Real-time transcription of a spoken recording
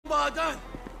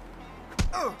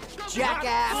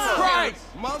Jackass! Right!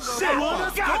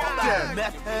 Motherfucker!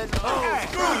 Meth head! Oh,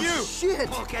 Screw you! Shit!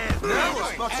 Now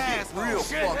it's about to get real,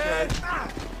 fuckhead.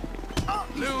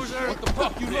 Loser! What the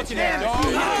fuck you looking at, dog?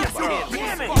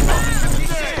 Damn it!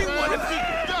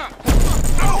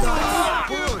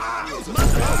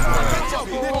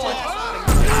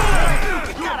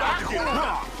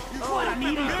 What an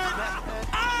idiot!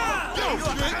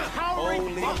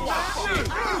 Holy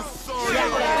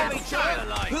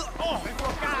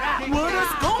What a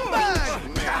scumbag!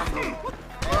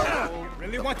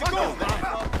 Really want to go?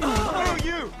 Screw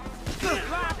you!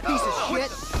 piece of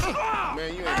shit!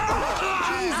 Man, you ain't.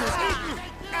 Jesus!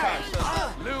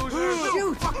 Loser!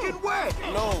 Shoot! Fucking way!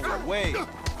 No way.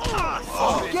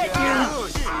 Get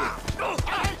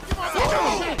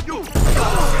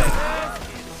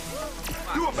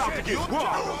You about to get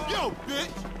robbed! Yo, bitch!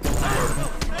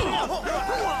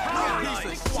 Piece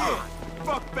of shit!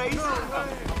 Fuck face!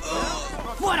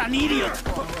 What an idiot!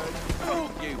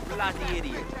 You bloody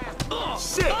idiot!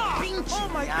 Shit! Oh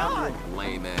my god!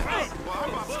 Lame ass.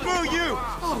 Screw you!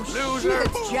 Loser!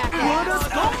 Jackass! What a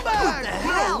scumbag! What the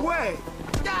hell? No way!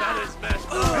 That is messed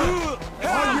up.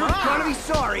 Oh, you're gonna be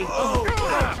sorry!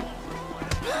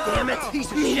 Damn it,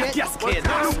 piece of shit! Just kidding!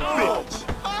 Bitch!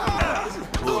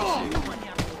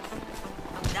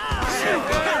 Shit!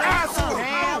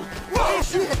 You ain't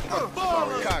shit! Shit! Just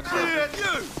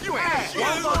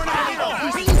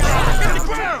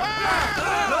kidding!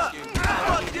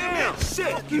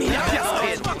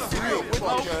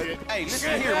 Hey,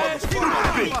 listen here,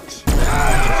 motherfucker.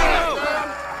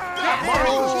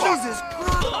 Jesus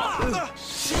Christ!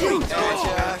 Shoot!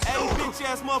 Hey, bitch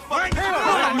ass motherfucker!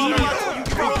 What an idiot!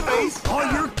 Oh,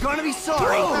 you're gonna be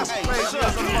sorry!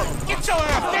 Get your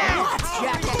ass down!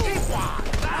 Jackass!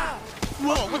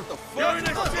 Whoa, what the fuck? You're in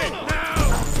this shit now!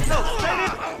 No,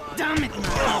 Damn it!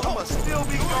 I'ma still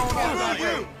be going on about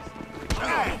you!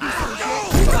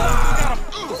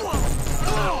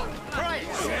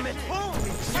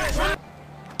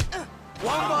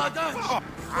 One more done.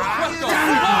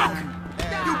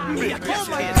 Just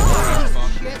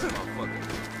kidding!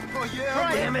 Oh,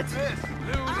 yeah, Damn it!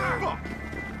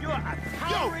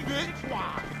 Yo, bitch!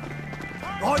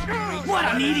 Oh, What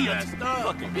an idiot!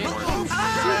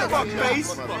 Fuck face!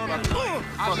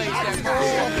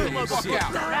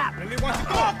 Really want to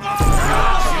go?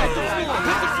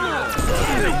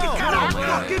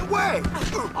 Fucking way!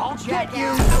 I'll jet you!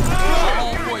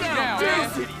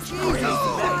 Jesus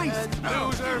Christ!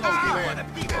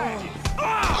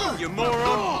 You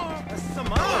moron!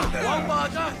 One more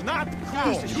done. Not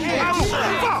cool!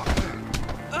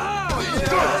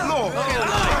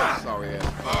 Sorry, ass.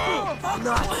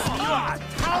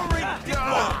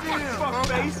 Fuck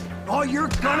face! Oh, you're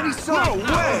gonna be sorry! No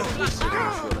way!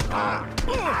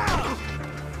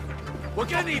 We're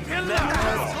getting pillar.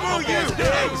 Screw you!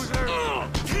 Loser.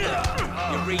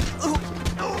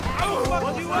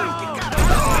 What do you want?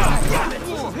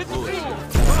 Hit the field.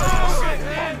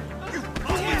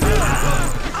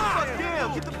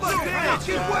 Damn, get the fuck down!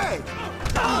 Get away!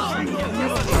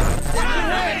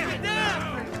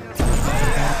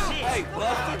 Hey,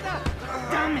 Buster!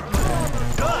 Damn it!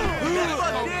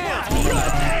 Fuck down!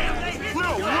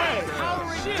 No way!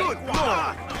 Good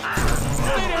God!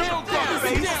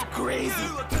 This is crazy!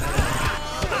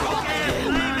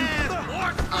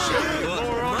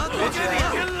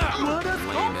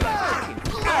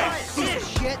 Piece of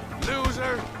shit!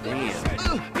 Loser.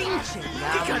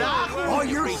 Oh,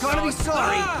 you're gonna be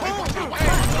sorry! Yo,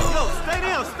 stay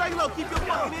down, stay low, keep your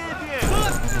fucking head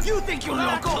down! You think you're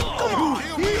loco?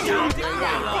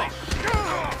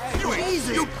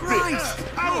 Jesus Christ!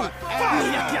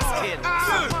 Just kidding!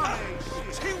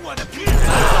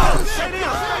 Stay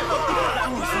down, stay low, keep your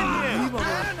fucking head down!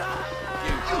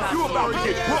 You about to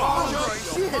get robbed!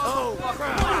 Shit!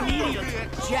 What an idiot!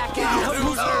 Jackass!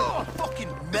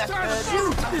 Fucking meth head!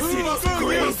 This city's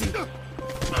crazy!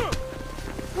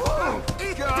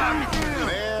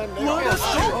 Man, What a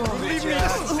Leave me down!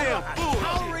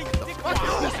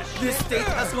 This state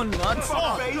has gone nuts!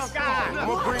 Fuck face! I'm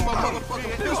gonna bring my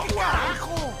motherfucking pistol out.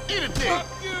 Eat a dick.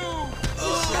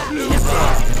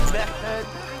 Meth head!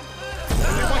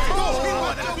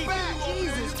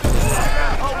 Jesus!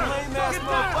 Oh, lame ass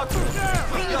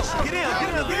motherfucker! Yo, get down, get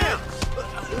down, get down!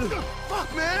 Fuck,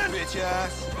 man! Bitch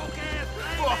ass!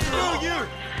 Fuck you!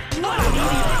 What an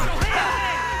idiot!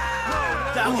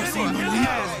 That was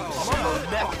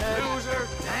unbelievable! Meth head! Loser.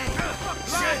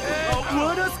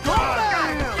 What a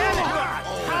scumbag!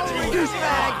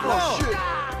 Douchebag! Oh, shit!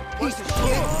 Piece of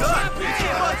shit!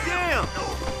 Fuck down!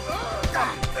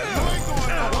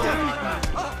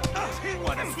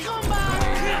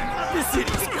 This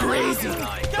city's crazy.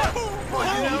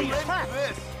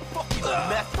 Fucking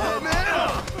meth head.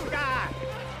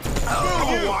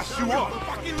 I'll wash you up.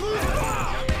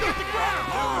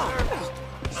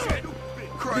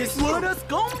 This one is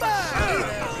scumbag.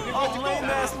 Oh, lame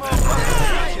ass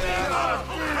motherfucker.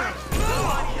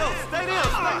 Yo, stay there.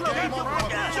 Stay low.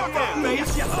 Jump up,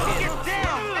 face. Get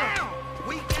down.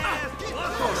 Weak ass.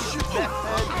 Oh, shit. Meth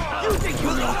head. You think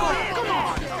you know? Come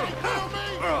on.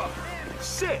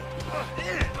 Shit.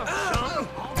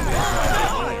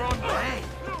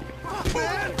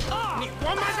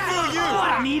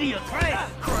 What an idiot. Fuck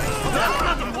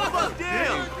them.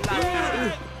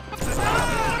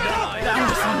 That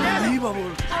was unbelievable.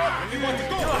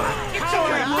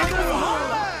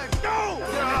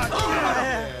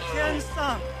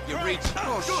 You reach.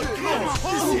 Oh, shit.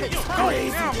 This is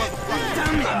crazy.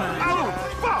 Damn it, man.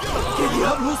 Get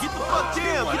up, Lucy. Get the fuck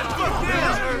down. Get the fuck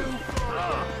down.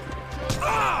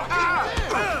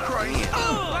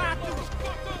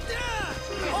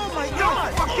 Oh my God!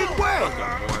 Fucking way!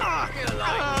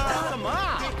 Come on!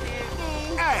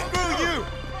 Hey, screw you!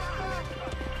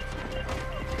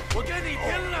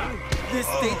 This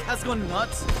thing has gone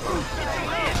nuts.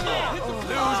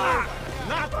 Loser!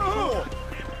 Not cool!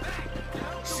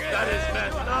 That is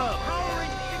messed up!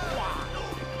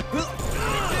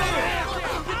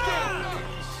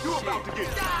 You about to get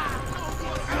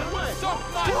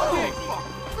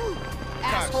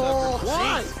Asshole.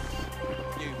 what?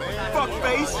 Fuck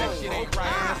face!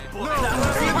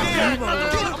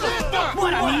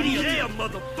 What an idiot. Yeah,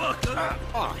 motherfucker!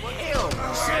 Oh, hell!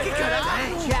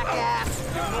 Jackass.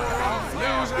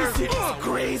 This is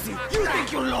crazy. You think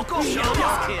you're loco?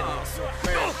 Just kidding.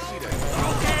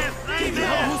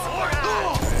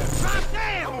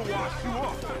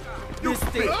 This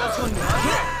thing has gone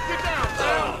nuts.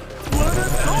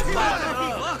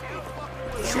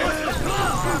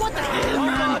 What the hell,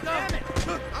 man?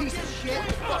 Piece of shit.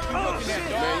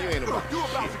 Man, you ain't about to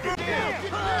get down.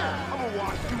 I'm gonna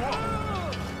wash you up.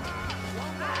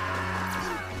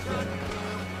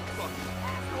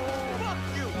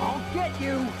 I'll get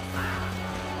you.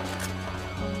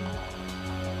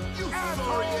 You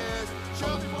sorry ass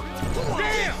chump.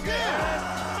 Damn!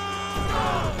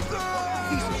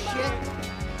 Piece of shit.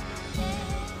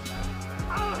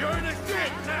 You're in the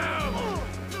shit now!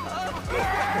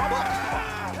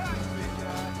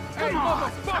 Come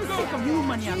on. I'm sick of you,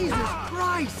 maniac. Jesus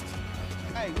Christ.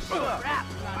 Hey, shut up!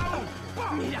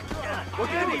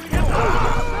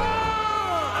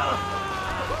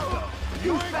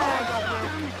 You fag.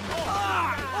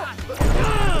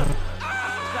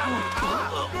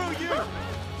 Screw you!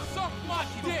 Suck my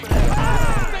dick!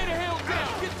 Stay the hell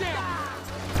down! Get down!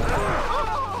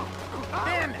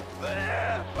 Damn it!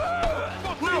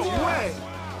 No way!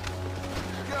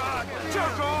 God,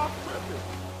 jerk off!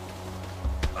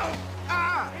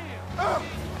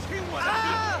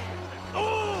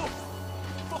 Oh!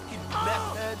 Fucking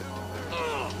meth head!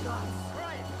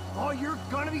 Oh, you're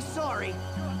gonna be sorry.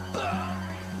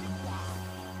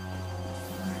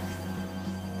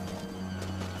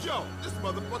 Yo, this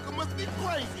motherfucker must be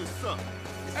crazy or something.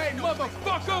 Hey,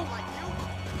 motherfucker!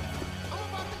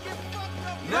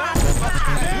 Now,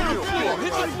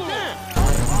 Hit the floor!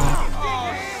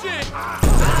 Oh, shit!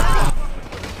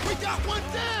 We got one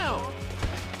down.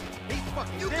 He's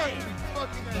fucking you dead. You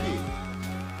fucking kid.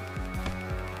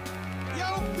 Yo,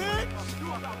 bitch. You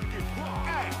about to get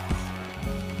ass.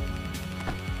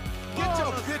 Get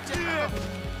your bitch out.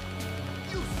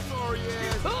 You sorry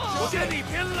ass. Oh, shit!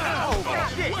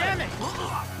 Damn it!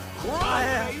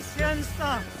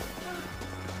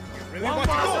 Really want to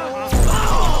go? Oh,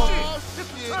 shit.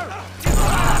 Yo,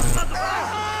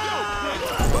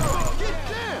 bitch. Get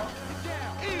down.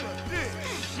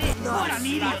 What an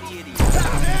idiot.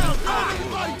 Down.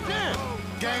 Everybody down.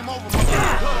 Game over,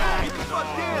 motherfucker. Get the fuck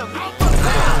down!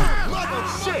 Mother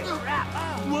shit.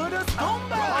 What a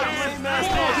scumbag.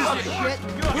 Shit.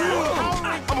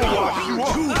 I'm gonna wash you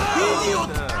up.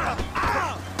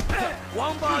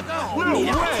 One bar down! No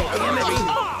way.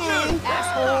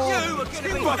 Asshole.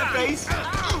 You fuck face!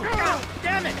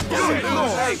 Damn it.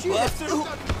 Hey, Buster!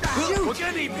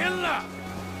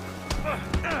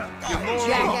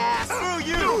 Jackass. Screw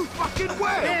you! Fucking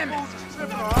way! Damn it!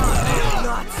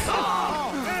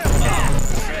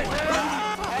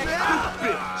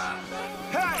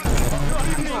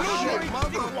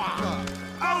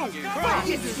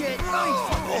 Piece of shit.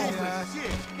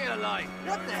 Get a light!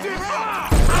 What the hell?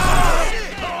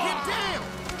 Get down!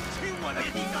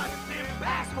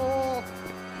 Asshole.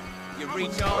 You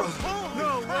reach off?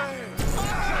 No way!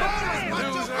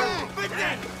 Loser!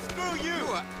 Screw you! You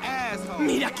an asshole!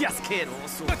 Mira qué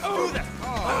asqueroso.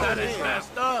 That is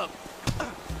messed up!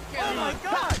 my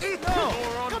God!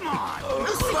 Come on!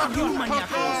 Fuck you,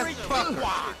 maniacos!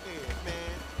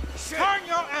 Turn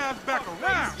your ass back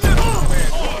around!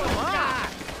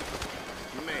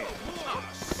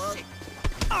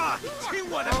 He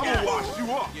wanna wash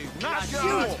you up. Not you!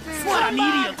 What an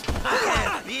idiot!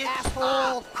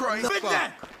 Asshole. Crazy.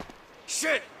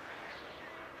 Shit!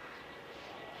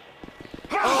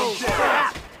 Oh, shit.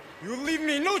 You leave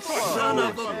me no choice! Son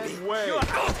of a bitch!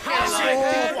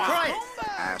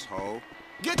 Asshole.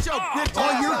 Get your bitch Oh,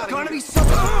 ass you're out of gonna here. be so. Get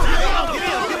down,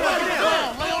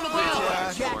 lay on the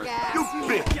ground. Jackass. You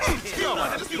bitch. Yo,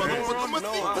 this motherfucker must be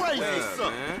crazy or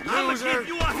something. I'ma give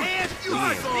you a hand! You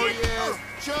Sorry ass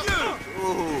Chuck.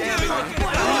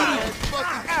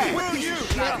 Will you?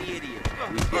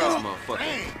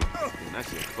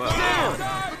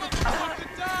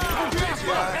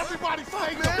 Everybody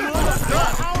stay down.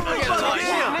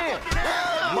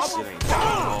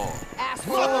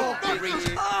 Asshole.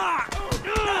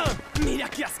 Mira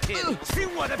qué asqueroso! She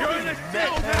wanna be in a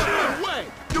jail! Way.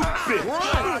 You bitch.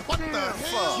 What the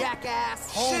hell? Jackass.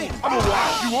 I'ma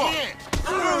wash you up.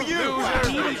 Screw you!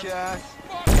 Bitch ass.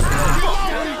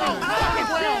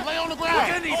 Lay on the ground.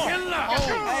 Get these hell up! Hey,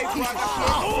 bro, I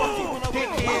got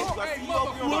dickhead.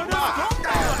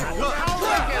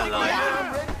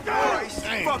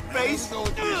 Fuck face.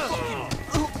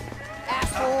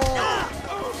 Asshole.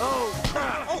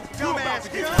 Dumbass.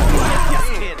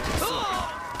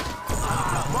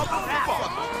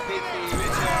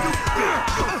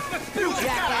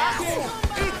 Jackass.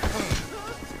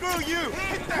 Screw you.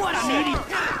 What an idiot!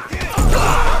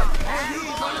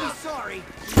 You're gonna be sorry.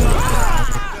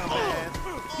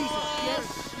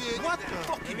 What the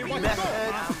fuck?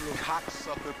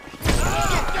 Cocksucker.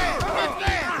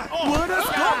 What a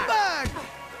scumbag.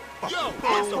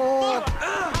 Asshole.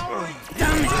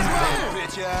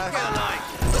 Bitch ass.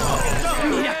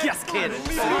 Mira qué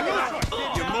asqueroso!